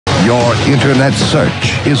your internet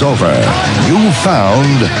search is over. You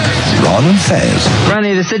found Ron and Fez.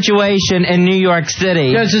 Ronnie, the situation in New York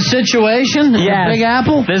City. There's a situation? Yes. Big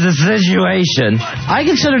Apple? There's a situation. I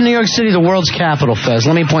consider New York City the world's capital, Fez.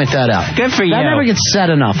 Let me point that out. Good for you. That never gets said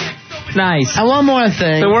enough. Nice. And one more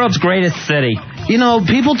thing. The world's greatest city. You know,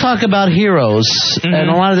 people talk about heroes, and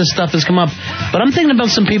a lot of this stuff has come up, but I'm thinking about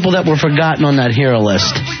some people that were forgotten on that hero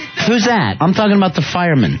list. Who's that? I'm talking about the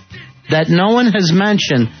firemen. That no one has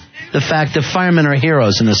mentioned the fact that firemen are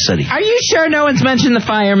heroes in this city. Are you sure no one's mentioned the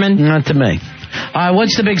firemen? Not to me.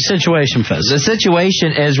 What's the big situation, Fez? The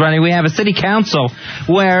situation is, Ronnie, we have a city council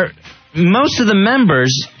where most of the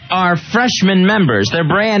members are freshman members. They're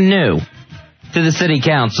brand new to the city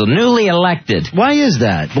council, newly elected. Why is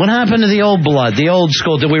that? What happened to the old blood, the old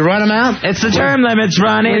school? Did we run them out? It's the term limits,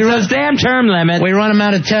 Ronnie. It's those damn term limits. We run them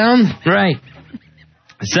out of town? Right.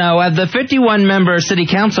 So of the 51-member city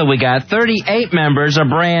council we got, 38 members are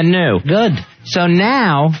brand new. Good. So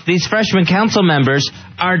now these freshman council members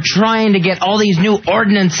are trying to get all these new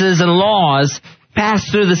ordinances and laws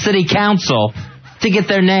passed through the city council to get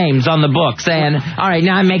their names on the book, saying, all right,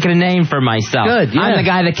 now I'm making a name for myself. Good, yeah. I'm the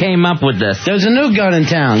guy that came up with this. There's a new gun in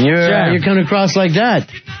town. You're coming across like that.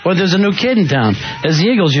 Or there's a new kid in town, as the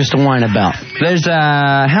Eagles used to whine about. There's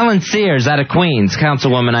Helen Sears out of Queens,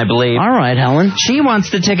 councilwoman, I believe. All right, Helen. She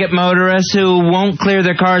wants to ticket motorists who won't clear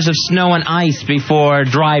their cars of snow and ice before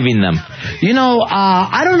driving them. You know,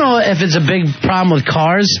 I don't know if it's a big problem with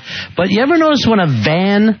cars, but you ever notice when a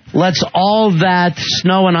van lets all that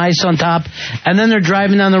snow and ice on top, and then they're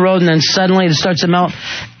driving down the road, and then suddenly it starts to melt,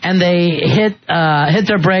 and they hit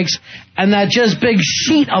their brakes, and that just big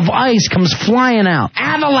sheet of ice comes flying out.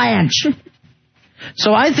 Avalanche!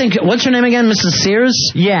 So I think, what's her name again, Mrs.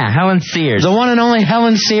 Sears? Yeah, Helen Sears. The one and only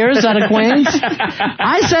Helen Sears out of Queens?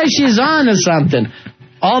 I say she's on to something.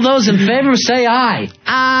 All those in favor say aye.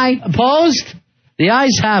 Aye. Opposed? The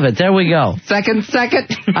ayes have it. There we go. Second.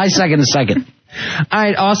 I second the second. All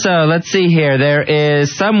right, also, let's see here. There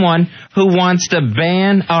is someone who wants to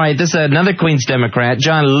ban... All right, this is another Queens Democrat.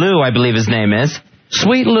 John Liu, I believe his name is.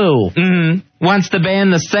 Sweet Lou. Mm-hmm. Wants to ban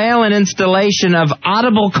the sale and installation of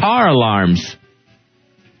audible car alarms.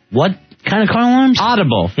 What kind of car alarms?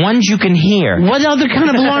 Audible. Ones you can hear. What other kind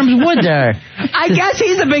of alarms would there? I guess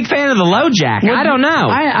he's a big fan of the low jack. I don't know.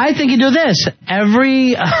 I think you do this.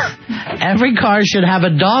 Every car should have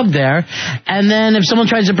a dog there, and then if someone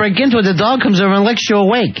tries to break into it, the dog comes over and licks you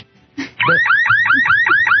awake.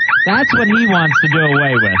 That's what he wants to do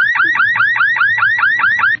away with.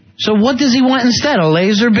 So what does he want instead? A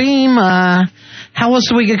laser beam? How else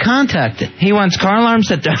do we get contacted? He wants car alarms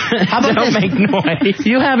that don't make noise.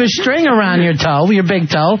 You have a string around your toe, your big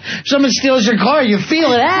toe. Someone steals your car, you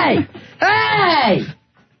feel it. Hey! Hey!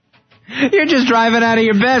 You're just driving out of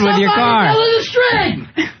your bed with your car. Somebody the string!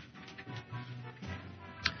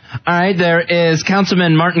 All right, there is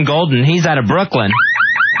Councilman Martin Golden. He's out of Brooklyn.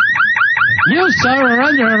 You, sir, are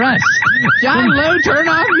under arrest. John Liu, turn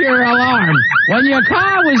off your alarm. When your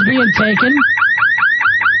car was being taken,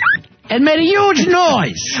 it made a huge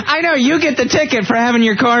noise. I know, you get the ticket for having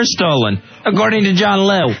your car stolen, according to John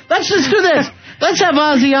Liu. Let's just do this. Let's have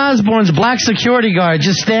Ozzy Osbourne's black security guard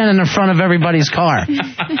just standing in front of everybody's car.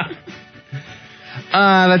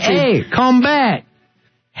 Let's see. Hey, come back.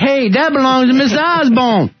 Hey, that belongs to Mr.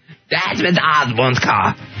 Osbourne. That's Mr. Osbourne's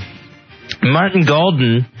car. Martin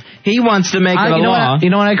Golden, he wants to make it a law. You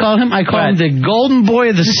know what I call him? I call him the golden boy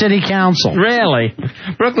of the city council. Really?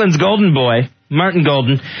 Brooklyn's golden boy, Martin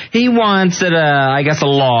Golden, he wants it, I guess, a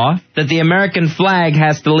law that the American flag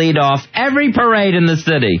has to lead off every parade in the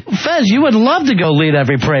city. Fez, you would love to go lead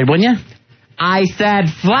every parade, wouldn't you? I said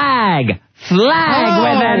flag. Flag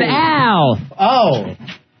with an L. Oh.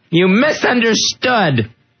 You misunderstood.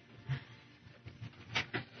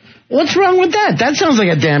 What's wrong with that? That sounds like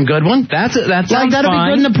a damn good one. That sounds like that'll fine.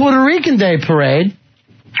 be good in the Puerto Rican Day Parade.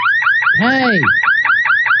 Hey.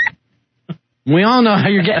 We all know how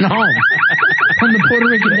you're getting home from the Puerto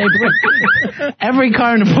Rican Day Parade. Every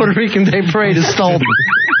car in the Puerto Rican Day Parade is stolen.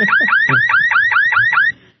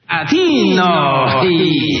 Latino.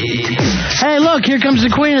 Hey, look, here comes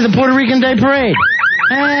the queen of the Puerto Rican Day Parade.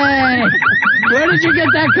 Hey, where did you get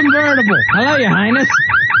that convertible? Hello, Your Highness.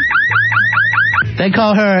 They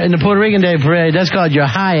call her in the Puerto Rican Day Parade, that's called your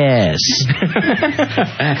high ass.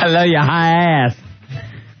 Hello, your high ass.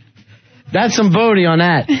 That's some booty on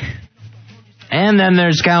that. And then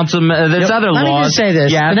there's other laws. Let me just say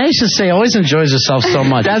this. Yeah. Tenacious C always enjoys herself so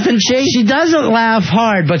much. Doesn't she? She doesn't laugh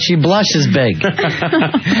hard, but she blushes big.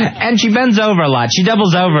 And she bends over a lot. She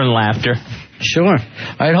doubles over in laughter. Sure.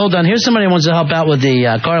 All right, hold on. Here's somebody who wants to help out with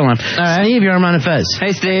the car alarm. All right. Steve, you're on Ron and Fez.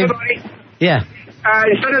 Hey, Steve. Yeah.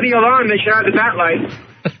 Instead of the alarm, they should have the bat light.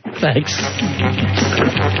 Thanks.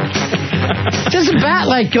 Just a bat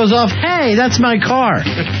light goes off. Hey, that's my car.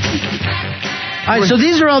 All right, so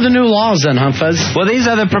these are all the new laws then, huh, Fuzz? Well, these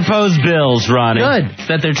are the proposed bills, Ronnie. Good.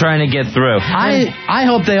 That they're trying to get through. I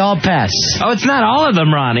hope they all pass. Oh, it's not all of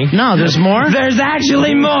them, Ronnie. No, there's more? There's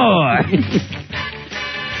actually more.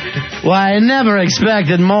 Well, I never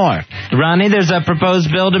expected more. Ronnie, there's a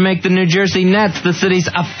proposed bill to make the New Jersey Nets the city's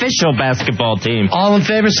official basketball team. All in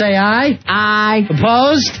favor, say aye. Aye.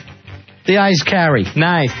 Opposed? The ayes carry.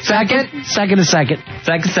 Nice. Second? Second. Second.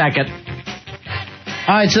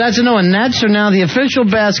 All right, so that's a no one. Nets are now the official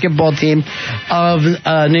basketball team of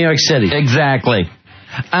New York City. Exactly.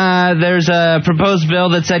 There's a proposed bill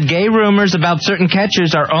that said gay rumors about certain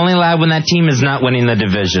catchers are only allowed when that team is not winning the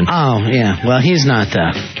division. Oh, yeah. Well, he's not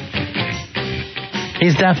that.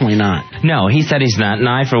 He's definitely not. No, he said he's not, and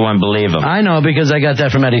I, for one, believe him. I know because I got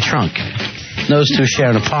that from Eddie Trunk. Those two share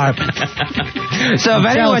an apartment. So if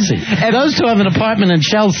anyone, those two have an apartment in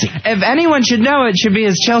Chelsea. If anyone should know, it should be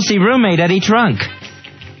his Chelsea roommate, Eddie Trunk.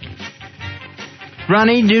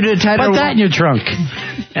 Ronnie, due to tighter... Put that in your trunk.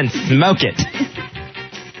 And smoke it.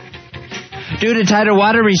 Due to tighter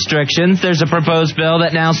water restrictions, there's a proposed bill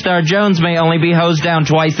that now Star Jones may only be hosed down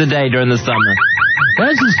twice a day during the summer.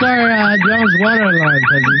 Where's the Star Jones water line?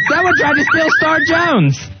 Someone tried to steal Star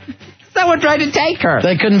Jones. Someone tried to take her.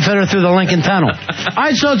 They couldn't fit her through the Lincoln Tunnel. All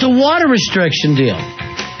right, so it's a water restriction deal.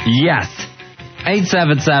 Yes.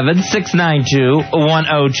 877-692-1027.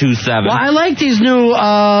 Well, I like these new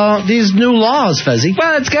laws, Fezzi.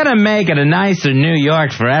 Well, it's going to make it a nicer New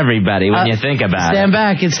York for everybody when you think about it. Stand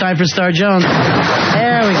back. It's time for Star Jones.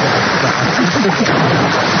 There we go.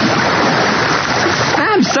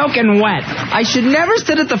 I'm soaking wet. I should never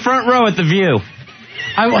sit at the front row at the View.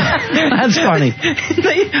 That's funny.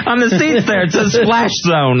 On the seats there, it says Splash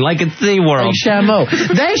Zone, like at SeaWorld. Like Shamu.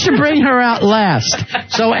 They should bring her out last.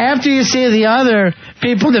 So after you see the other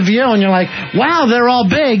people in the View and you're like, wow, they're all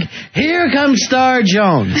big, here comes Star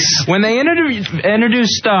Jones. When they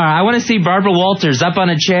introduce Star, I want to see Barbara Walters up on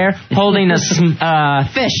a chair holding a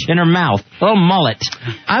fish in her mouth. A little mullet.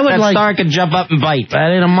 Star could jump up and bite.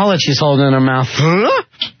 That ain't a mullet she's holding in her mouth. Huh?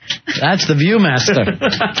 That's the Viewmaster.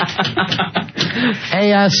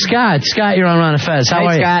 Hey, Scott. Scott, you're on Ron and Fez. How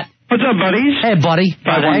are you? Scott. What's up, buddies? Hey, buddy.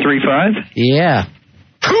 5135. Yeah.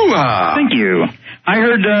 Hoo-ah! Thank you. I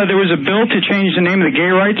heard there was a bill to change the name of the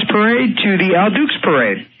Gay Rights Parade to the Al Dukes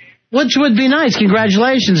Parade. Which would be nice.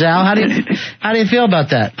 Congratulations, Al. How do you feel about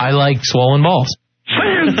that? I like swollen balls.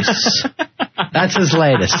 That's his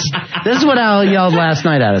latest. This is what Al yelled last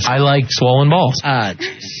night at us. I like swollen balls.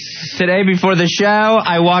 Today before the show,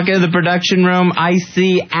 I walk into the production room. I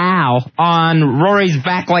see Al on Rory's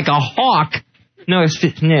back like a hawk. No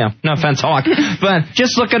offense, hawk. But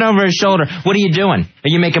just looking over his shoulder. What are you doing? Are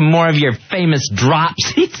you making more of your famous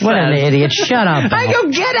drops? What an idiot. Shut up, Al. I go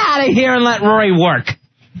get out of here and let Rory work.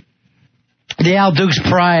 The Al Dukes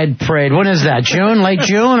Pride Parade. When is that? June? Late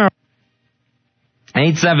June? Or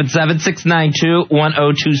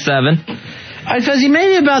 877-692-1027. All right, Fuzzy,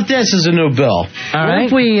 maybe about this is a new bill. All right. What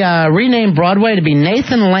if we rename Broadway to be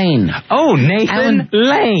Nathan Lane? Oh, Nathan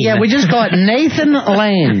Lane. Yeah, we just call it Nathan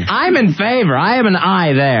Lane. I'm in favor. I have an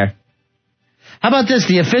eye there. How about this?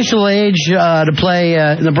 The official age to play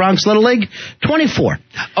in the Bronx Little League? 24.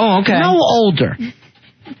 Oh, okay. No older.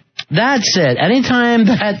 That's it. Anytime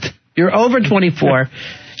that you're over 24...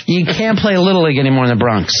 You can't play Little League anymore in the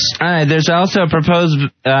Bronx. All right, there's also a proposed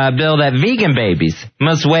bill that vegan babies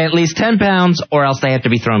must weigh at least 10 pounds or else they have to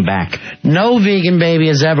be thrown back. No vegan baby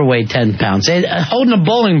has ever weighed 10 pounds. Holding a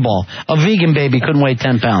bowling ball, a vegan baby couldn't weigh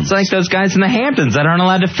 10 pounds. It's like those guys in the Hamptons that aren't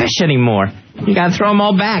allowed to fish anymore. You got to throw them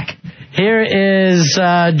all back. Here is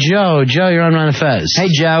Joe. Joe, you're on Ron and Fez. Hey,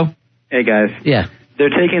 Joe. Hey, guys. Yeah. They're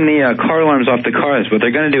taking the car alarms off the cars. What they're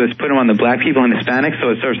going to do is put them on the black people and Hispanics so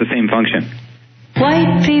it serves the same function.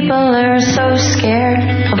 White people are so scared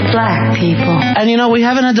of black people. And we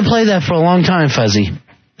haven't had to play that for a long time, Fuzzy.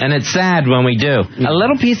 And it's sad when we do. A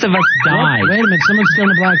little piece of us died. Wait a minute, someone's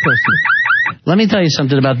stealing a black person. Let me tell you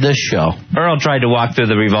something about this show. Earl tried to walk through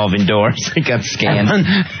the revolving doors. He got scanned.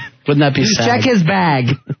 Wouldn't that be sad? Check his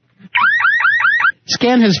bag.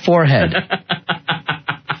 Scan his forehead.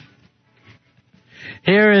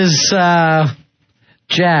 Here is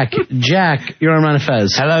Jack. Jack, you're on Ron and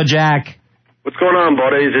Fez. Hello, Jack. What's going on,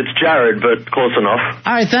 buddies? It's Jared, but close enough.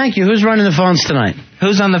 All right, thank you. Who's running the phones tonight?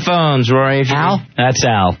 Who's on the phones, Rory? Al? That's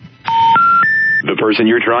Al. The person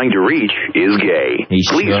you're trying to reach is gay.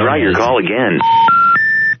 Please try your call again.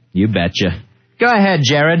 You betcha. Go ahead,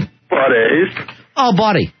 Jared. Buddies. Oh,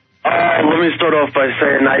 buddy. let me start off by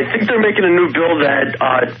saying I think they're making a new bill that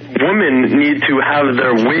women need to have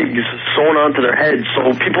their wigs sewn onto their heads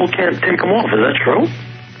so people can't take them off. Is that true?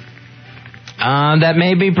 That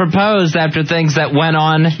may be proposed after things that went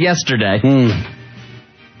on yesterday.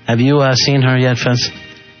 Have you seen her yet, Fez?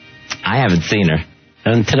 I haven't seen her.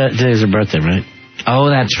 And today's her birthday, right? Oh,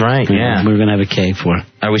 that's right, yeah. We were going to have a cake for her.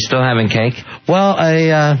 Are we still having cake? Well,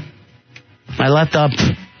 I left up...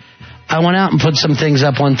 I went out and put some things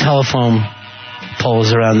up on telephone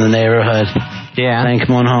poles around the neighborhood. Yeah. Saying,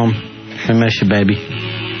 come on home. I miss you, baby.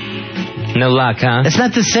 No luck, huh? It's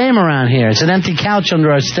not the same around here. It's an empty couch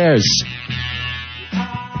under our stairs.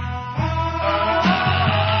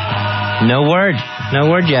 No word. No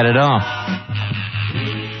word yet at all.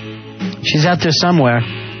 She's out there somewhere.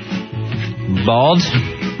 Bald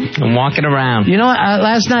and walking around. You know what?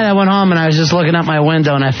 Last night I went home and I was just looking out my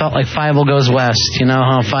window and I felt like Fievel Goes West. You know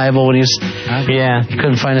how Fievel, when he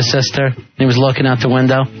couldn't find a sister, he was looking out the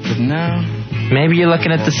window? No. Maybe you're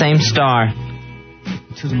looking at the same star.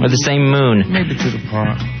 Or the same moon. Maybe to the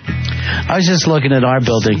park. I was just looking at our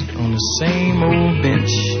building. On the same old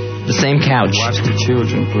bench. The same couch. Watch the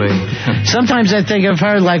children play. Sometimes I think of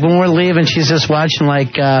her like when we're leaving, she's just watching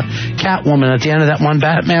like Catwoman at the end of that one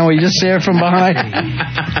Batman where you just see her from behind.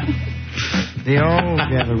 They all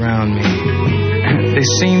gather around me. They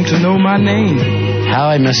seem to know my name.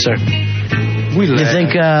 How I miss her. You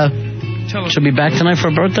think she'll be back tonight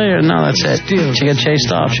for her birthday? Or no, that's it. She got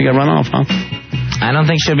chased off. She got run off, huh? I don't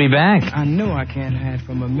think she'll be back. I know I can't hide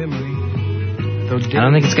from a memory. I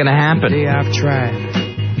don't think it's going to happen. The day I've tried.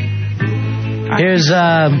 Here's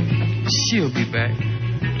she'll be back.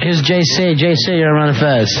 Here's JC. JC, you're on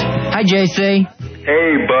Fez. Hi, JC. Hey,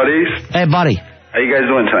 buddies. Hey, buddy. How you guys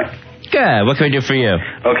doing tonight? Good. What can we do for you?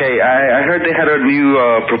 Okay, I heard they had a new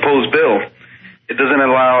proposed bill. It doesn't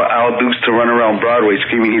allow Al Dukes to run around Broadway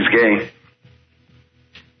screaming he's gay.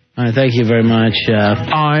 All right, thank you very much.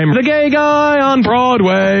 I'm the gay guy on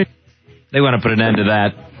Broadway. They want to put an end to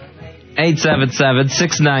that.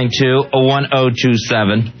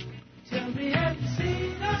 877-692-1027.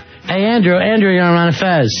 Hey, Andrew. Andrew, you're on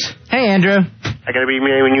Fez. Hey, Andrew. I gotta be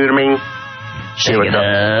me when you to me. Shake it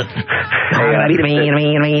up.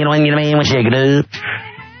 Shake it up.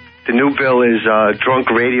 The new bill is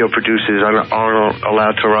drunk radio producers aren't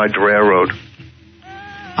allowed to ride the railroad.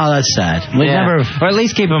 Oh, that's sad. We never, or at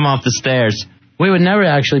least keep them off the stairs. We would never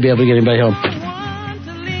actually be able to get anybody home.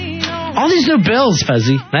 All these new bills,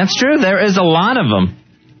 Fezzy. That's true. There is a lot of them.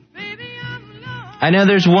 I know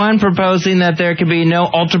there's one proposing that there could be no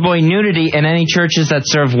altar boy nudity in any churches that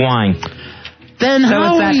serve wine. Then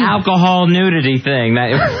so it's that alcohol nudity thing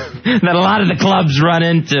that that a lot of the clubs run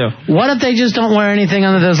into. What if they just don't wear anything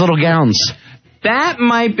under those little gowns? That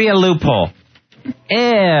might be a loophole.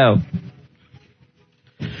 Ew.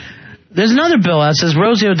 There's another bill that says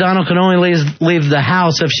Rosie O'Donnell can only leave the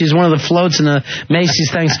house if she's one of the floats in the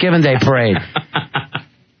Macy's Thanksgiving Day Parade.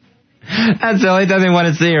 That's the only time they want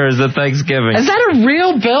to see her is at Thanksgiving. Is that a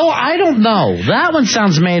real bill? I don't know. That one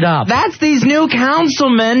sounds made up. That's these new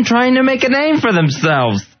councilmen trying to make a name for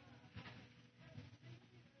themselves.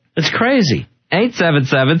 It's crazy.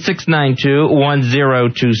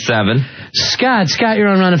 877-692-1027. Scott, you're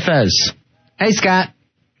on Run of Fez. Hey, Scott.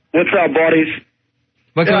 What's up, buddies?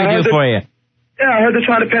 What can we do for you? Yeah, I heard they're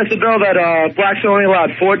trying to pass a bill that blacks are only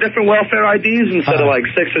allowed 4 different welfare IDs instead of like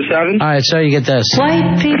 6 or 7. All right, so you get this.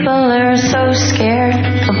 White people are so scared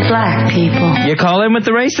of black people. You call in with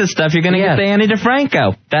the racist stuff, you're going to get the Annie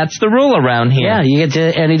DeFranco. That's the rule around here. Yeah, you get the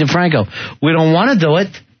Annie DeFranco. We don't want to do it,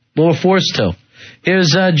 but we're forced to.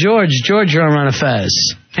 Here's George. George, you're on Run of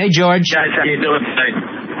Fez. Hey, George. Guys, how you doing tonight?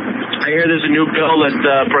 I hear there's a new bill that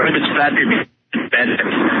prohibits fat people.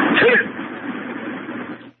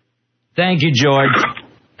 Thank you, George.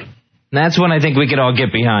 That's one I think we could all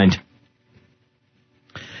get behind.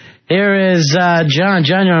 Here is John.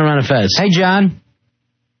 John, you're on Run of Fez. Hey, John.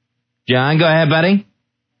 John, go ahead, buddy.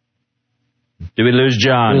 Did we lose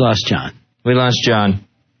John? We lost John. We lost John.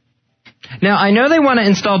 Now, I know they want to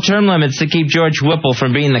install term limits to keep George Whipple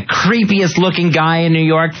from being the creepiest looking guy in New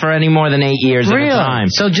York for any more than 8 years at a time.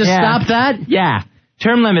 So just stop that? Yeah.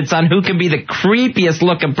 Term limits on who can be the creepiest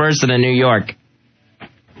looking person in New York.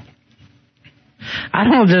 I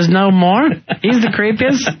don't know if there's no more. He's the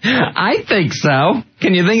creepiest? I think so.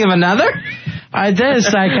 Can you think of another?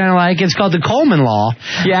 This I kind of like. It's called the Coleman Law.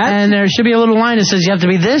 Yeah. And there should be a little line that says you have to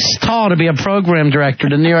be this tall to be a program director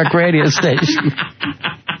at a New York radio station.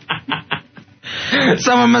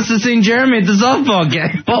 Someone must have seen Jeremy at the softball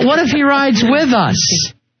game. But what if he rides with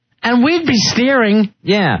us? And we'd be steering.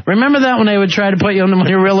 Yeah. Remember that when they would try to put you when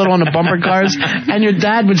you were real little on the bumper cars, and your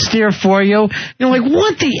dad would steer for you? You're like,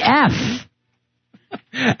 what the F?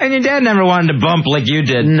 And your dad never wanted to bump like you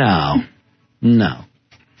did. No.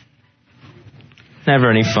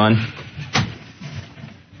 Never any fun.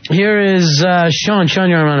 Here is Sean. Sean,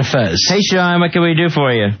 you're on a Fez. Hey, Sean, what can we do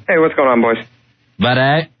for you? Hey, what's going on, boys? But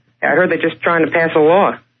I heard they're just trying to pass a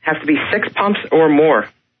law. Has to be 6 pumps or more.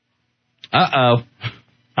 Uh-oh.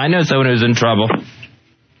 I know someone who's in trouble.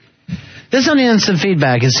 This is on the instant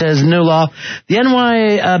feedback. It says, new law, the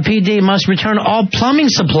NYPD must return all plumbing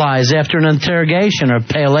supplies after an interrogation or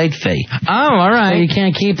pay a late fee. Oh, all right. So you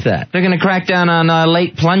can't keep that. They're going to crack down on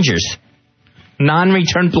late plungers.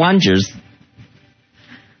 Non-return plungers.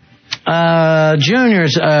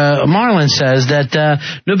 Juniors, Marlon says that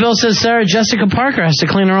new bill says Sarah Jessica Parker has to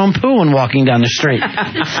clean her own poo when walking down the street.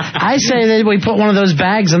 I say that we put one of those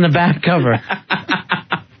bags on the back cover.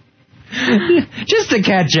 Just to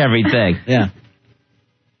catch everything. Yeah.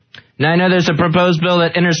 Now I know there's a proposed bill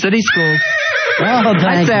that inner city schools. Oh,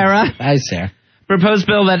 Hi, Sarah. Hi, Sarah. Proposed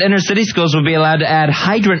bill that inner city schools will be allowed to add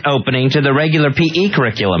hydrant opening to the regular PE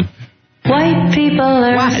curriculum. White people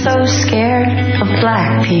are so scared of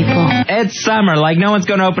black people. It's summer, like no one's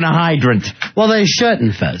going to open a hydrant. Well, they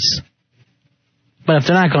shouldn't, Fez. But if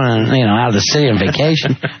they're not going to, out of the city on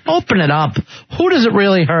vacation, open it up. Who does it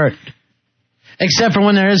really hurt? Except for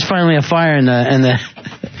when there is finally a fire and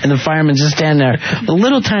the fireman just standing there, a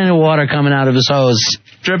little tiny water coming out of his hose,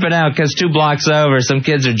 dripping out because 2 blocks over, some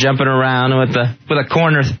kids are jumping around with a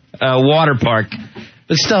corner water park.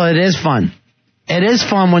 But still, it is fun. It is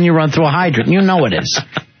fun when you run through a hydrant. You know it is.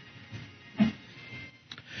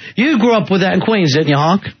 You grew up with that in Queens, didn't you,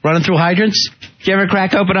 Hawk? Running through hydrants? Did you ever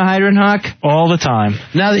crack open a hydrant, Hawk? All the time.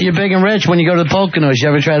 Now that you're big and rich, when you go to the Poconos, you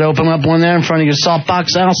ever try to open up one there in front of your salt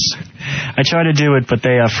box house? I try to do it, but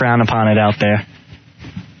they frown upon it out there.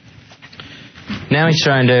 Now he's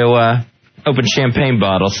trying to open champagne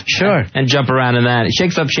bottles. Sure. And jump around in that. He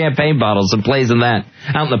shakes up champagne bottles and plays in that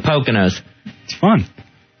out in the Poconos. It's fun.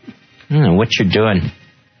 I don't know what you're doing.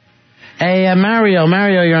 Hey, Mario,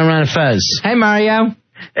 you're on Ron and Fez. Hey, Mario.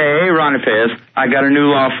 Hey, Ron and Fez. I got a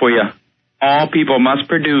new law for you. All people must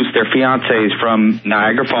produce their fiancés from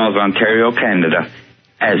Niagara Falls, Ontario, Canada,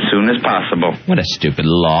 as soon as possible. What a stupid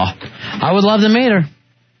law. I would love to meet her.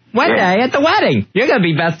 One day at the wedding. You're going to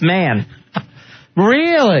be best man.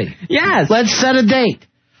 Really? Yes. Let's set a date.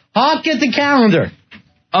 Hawk, get the calendar.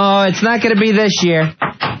 Oh, it's not going to be this year.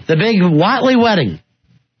 The big Watley wedding.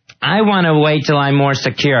 I want to wait till I'm more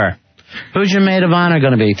secure. Who's your maid of honor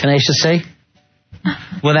going to be? Tenacious C?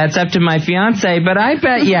 Well, that's up to my fiancé, but I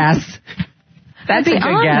bet yes. That's a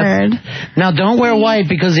good guess. Now, don't wear white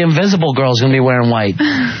because the invisible girl's going to be wearing white.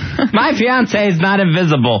 My fiancé is not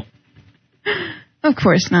invisible. Of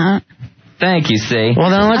course not. Thank you, C.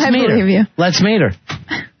 Well, then let's meet her. You. Let's meet her.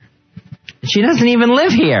 She doesn't even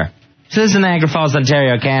live here. She lives in Niagara Falls,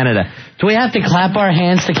 Ontario, Canada. Do we have to clap our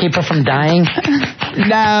hands to keep her from dying?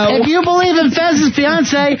 No. If you believe in Fez's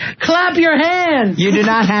fiancé, clap your hands. You do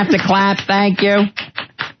not have to clap, thank you.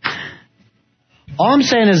 All I'm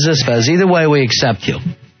saying is this, Fez. Either way, we accept you.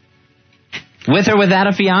 With or without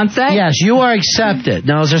a fiancé? Yes, you are accepted.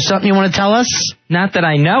 Now, is there something you want to tell us? Not that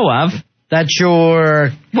I know of. That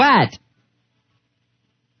you're... What?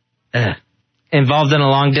 Involved in a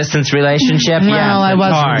long-distance relationship? Well, yes, I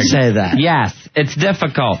wasn't hard. going to say that. Yes, it's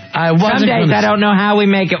difficult. I wasn't Some days gonna I don't know how we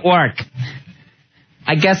make it work.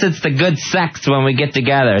 I guess it's the good sex when we get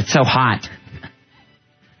together. It's so hot.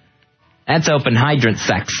 That's open hydrant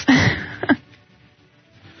sex.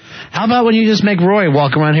 How about when you just make Roy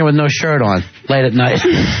walk around here with no shirt on late at night?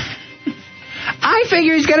 I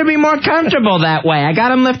figure he's going to be more comfortable that way. I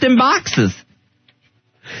got him lifting boxes.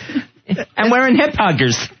 And wearing hip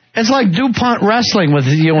huggers. It's like DuPont wrestling with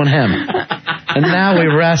you and him. And now we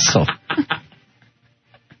wrestle.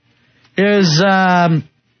 Here's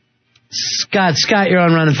Scott. Scott, you're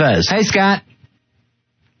on Run and Fez. Hey, Scott.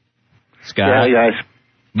 Yeah, guys.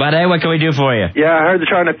 But hey, what can we do for you? Yeah, I heard they're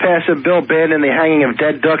trying to pass a bill banning the hanging of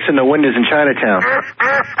dead ducks in the windows in Chinatown.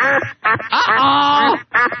 Uh-oh!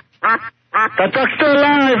 That duck's still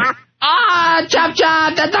alive! Ah, chop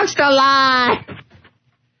chop, that duck's still alive!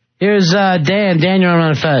 Here's Dan. Dan, you're on Run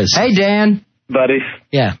and Fez. Hey, Dan. Buddies.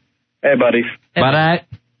 Yeah. Hey, buddies.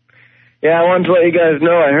 Yeah, I wanted to let you guys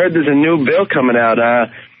know, I heard there's a new bill coming out.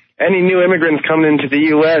 Any new immigrants coming into the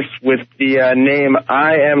U.S. with the name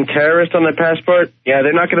I am terrorist on their passport, yeah,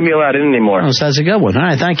 they're not going to be allowed in anymore. Oh, so that's a good one. All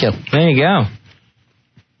right, thank you. There you go.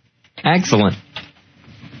 Excellent.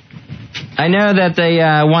 I know that they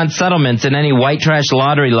want settlements in any white trash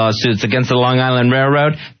lottery lawsuits against the Long Island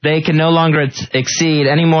Railroad. They can no longer exceed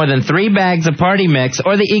any more than 3 bags of party mix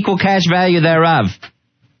or the equal cash value thereof.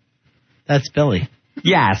 That's Billy.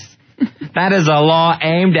 Yes. That is a law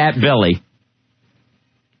aimed at Billy.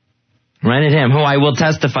 Right at him, who I will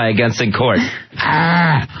testify against in court.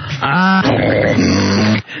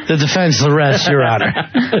 The defense, the rest, Your Honor.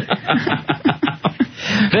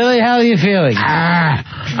 Billy, how are you feeling?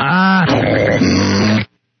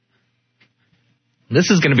 This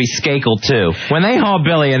is going to be Skakel, too. When they haul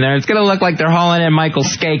Billy in there, it's going to look like they're hauling in Michael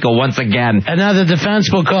Skakel once again. Another defense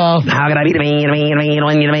will call. How can I be the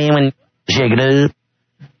man? Shake it up.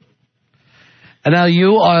 And now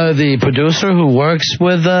you are the producer who works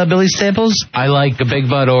with Billy Staples? I like a big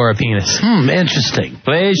butt or a penis. Interesting.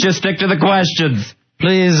 Please just stick to the questions.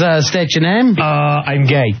 Please state your name. I'm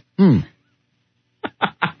gay.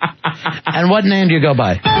 And what name do you go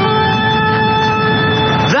by? The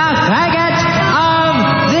Faggot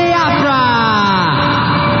of the Opera.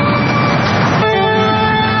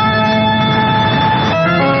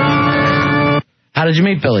 How did you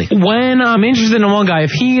meet Billy? When I'm interested in one guy,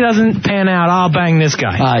 if he doesn't pan out, I'll bang this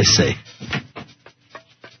guy. I see.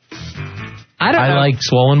 I don't know. I like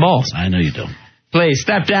swollen balls. I know you do. Please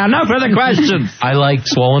step down. No further questions. I like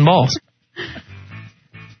swollen balls.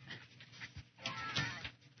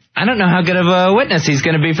 I don't know how good of a witness he's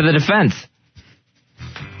going to be for the defense.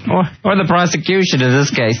 Or the prosecution in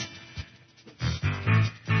this case.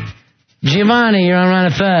 Giovanni, you're on Ron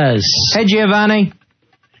Affairs. Hey, Giovanni.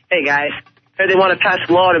 Hey, guys. Hey, they want to pass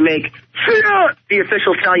a law to make the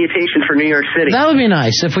official salutation for New York City. That would be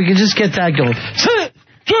nice if we could just get that going.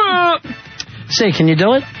 See, can you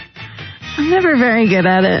do it? I'm never very good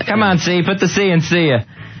at it. Come on, C. Put the C in see ya.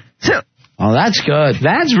 Oh, that's good.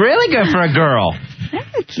 That's really good for a girl.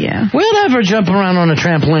 Thank you. We'll have her jump around on a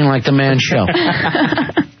trampoline like the man show.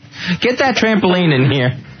 Get that trampoline in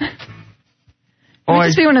here. Or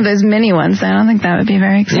just be one of those mini ones. I don't think that would be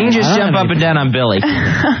very exciting. You can just jump up and down on Billy.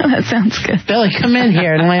 That sounds good. Billy, come in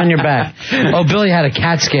here and lay on your back. Oh, Billy had a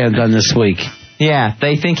CAT scan done this week. Yeah,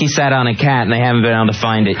 they think he sat on a cat and they haven't been able to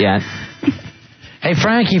find it yet. Hey,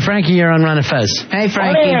 Frankie, you're on Ron and Fez. Hey,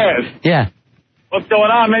 Frankie. Yeah. What's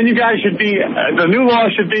going on, man? You guys should be, the new law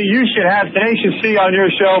should be you should have Tenacious C on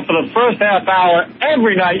your show for the first half hour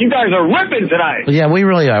every night. You guys are ripping tonight. Well, yeah, we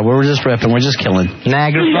really are. We're just ripping. We're just killing.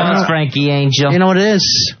 Niagara Falls, Frankie Angel. You know what it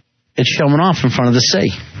is? It's showing off in front of the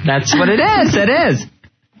sea. That's what it is. It is.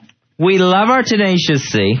 We love our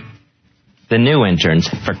Tenacious C. The new interns,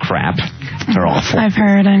 for crap. They're awful. I've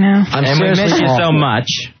heard, I know. And we miss you so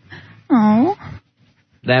much. Oh.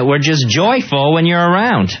 That we're just joyful when you're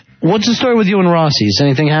around. What's the story with you and Rossi? Is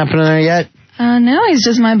anything happening there yet? No, he's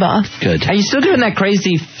just my boss. Good. Are you still doing that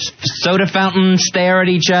crazy soda fountain stare at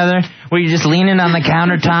each other? Where you're just leaning on the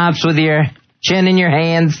countertops with your chin in your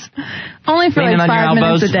hands? Only for like 5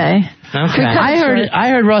 minutes a day. Okay. I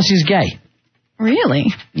heard Rossi's gay.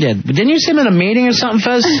 Really? Yeah. Didn't you see him in a meeting or something,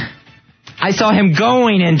 Fez? I saw him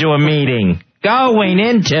going into a meeting. Going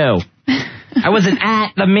into. I wasn't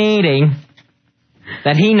at the meeting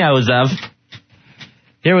that he knows of.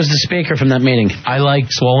 Here was the speaker from that meeting. I like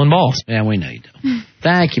swollen balls. Yeah, we know you do.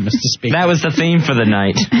 Thank you, Mr. Speaker. That was the theme for the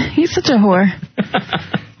night. He's such a whore.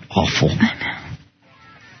 Awful.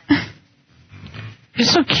 You're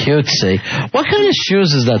so cutesy. What kind of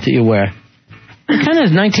shoes is that you wear? What kind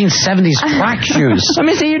of 1970s track shoes? Let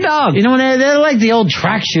me see your dog. You know, they're like the old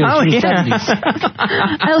track shoes from the 70s.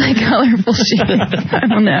 I like colorful shoes. I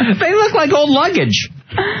don't know. They look like old luggage.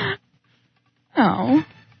 Oh.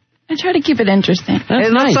 I try to keep it interesting.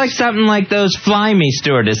 It looks like something like those Fly Me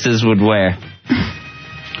stewardesses would wear.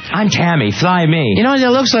 I'm Tammy, fly me. You know what it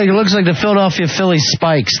looks like? It looks like the Philadelphia Phillies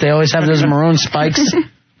spikes. They always have those maroon spikes.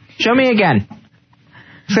 Show me again.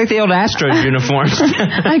 It's like the old Astros uniforms.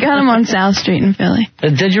 I got them on South Street in Philly.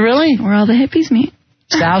 Did you really? Where all the hippies meet.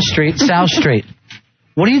 South Street.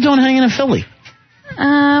 What are you doing hanging in Philly?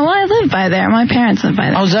 Well, I live by there. My parents live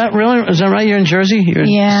by there. Oh, is that really? Is that right? You're in Jersey? You're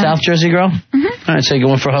a South Jersey girl? Mm-hmm. All right, so you're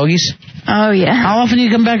going for hoagies? Oh, yeah. How often do you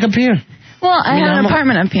come back up here? Well, I have an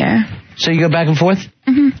apartment up here. So you go back and forth?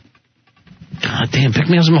 Mm-hmm. God damn, pick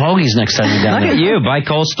me up some hoagies next time you're down there. Look at you,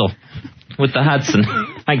 bi-coastal. With the Hudson,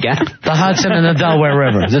 I guess. The Hudson and the Delaware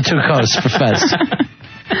River. The two coasts for Fez.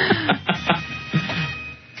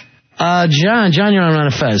 John, you're on Ron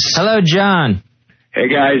and Fez. Hello, John. Hey,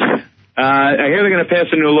 guys. I hear they're going to pass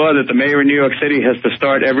a new law that the mayor of New York City has to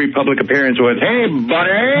start every public appearance with, "Hey,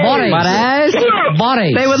 buddies."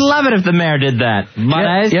 Buddies. They would love it if the mayor did that.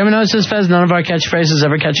 Buddies. You ever notice this, Fez? None of our catchphrases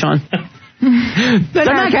ever catch on.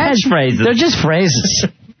 They're not catchphrases. They're just phrases.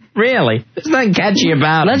 Really. There's nothing catchy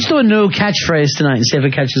about it. Let's do a new catchphrase tonight and see if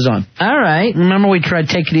it catches on. All right. Remember we tried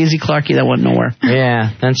Take It Easy, Clarky? That went nowhere.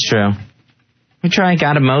 Yeah, that's true. We try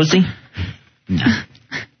Got a Mosey?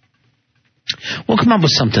 We'll come up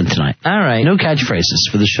with something tonight. All right. New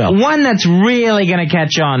catchphrases for the show. One that's really going to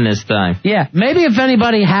catch on this time. Yeah, maybe if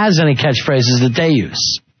anybody has any catchphrases that they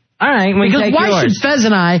use. All right, we because take why yours. should Fez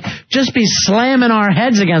and I just be slamming our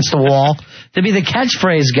heads against the wall to be the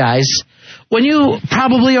catchphrase guys when you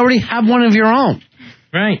probably already have one of your own?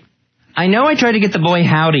 Right. I know I tried to get the boy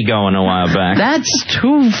howdy going a while back. That's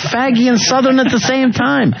too faggy and southern at the same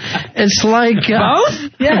time. It's like...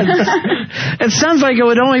 both? Yes. It sounds like it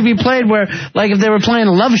would only be played where, like if they were playing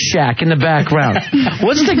Love Shack in the background.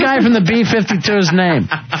 What's the guy from the B-52's name?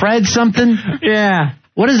 Fred something? Yeah.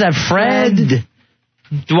 What is that, Fred?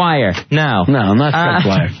 Dwyer. No. No, not Fred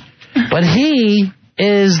Dwyer. But he...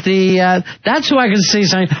 is the, that's who I can see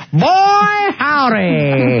saying, boy,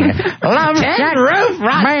 howdy, love shack, roof,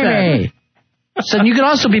 baby. So you could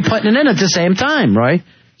also be putting it in at the same time, right?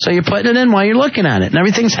 So you're putting it in while you're looking at it, and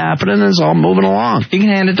everything's happening, and it's all moving along. You can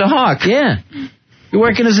hand it to Hawk. Yeah. You're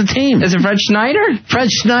working as a team. Is it Fred Schneider? Fred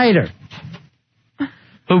Schneider,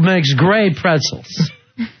 who makes great pretzels.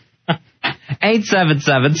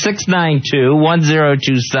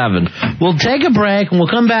 877-692-1027. We'll take a break, and we'll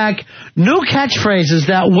come back. New catchphrases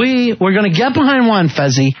that we're going to get behind one,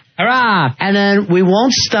 Fezzy. Hurrah! And then we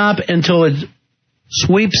won't stop until it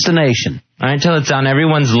sweeps the nation. All right, until it's on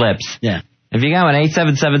everyone's lips. Yeah. If you got one,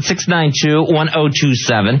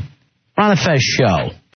 877-692-1027. Ron and Fez Show.